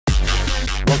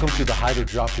Welcome to the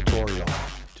HydroDrop tutorial.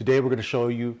 Today we're going to show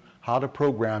you how to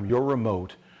program your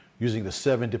remote using the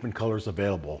 7 different colors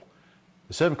available.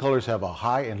 The 7 colors have a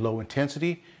high and low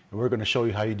intensity, and we're going to show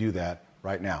you how you do that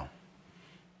right now.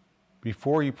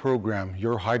 Before you program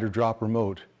your HydroDrop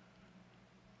remote,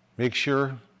 make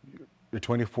sure your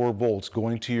 24 volts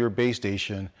going to your base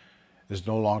station is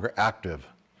no longer active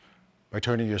by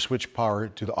turning your switch power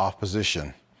to the off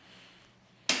position.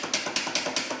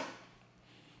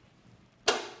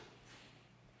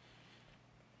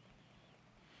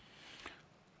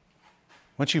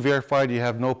 Once you verified you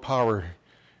have no power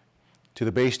to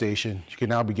the base station, you can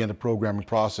now begin the programming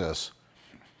process.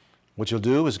 What you'll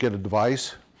do is get a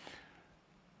device,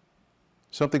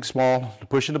 something small, to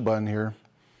push in the button here,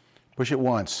 push it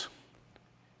once.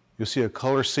 You'll see a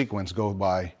color sequence go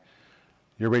by.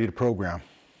 You're ready to program.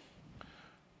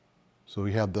 So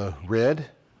you have the red,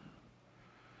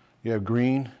 you have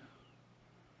green,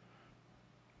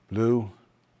 blue,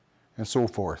 and so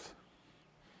forth.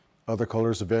 Other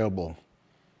colors available.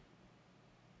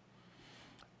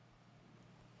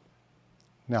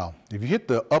 Now, if you hit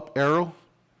the up arrow,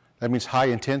 that means high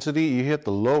intensity. You hit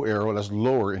the low arrow, that's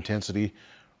lower intensity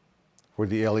for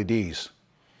the LEDs.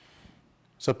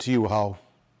 It's up to you how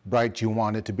bright you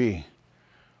want it to be.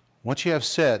 Once you have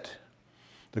set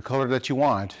the color that you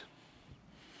want,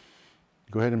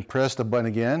 go ahead and press the button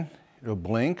again. It'll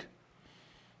blink,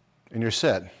 and you're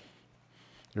set.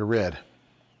 You're red.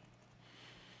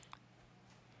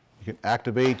 You can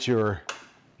activate your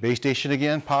base station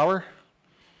again, power,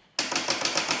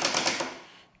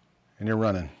 and you're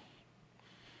running.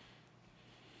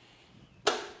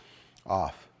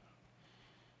 Off.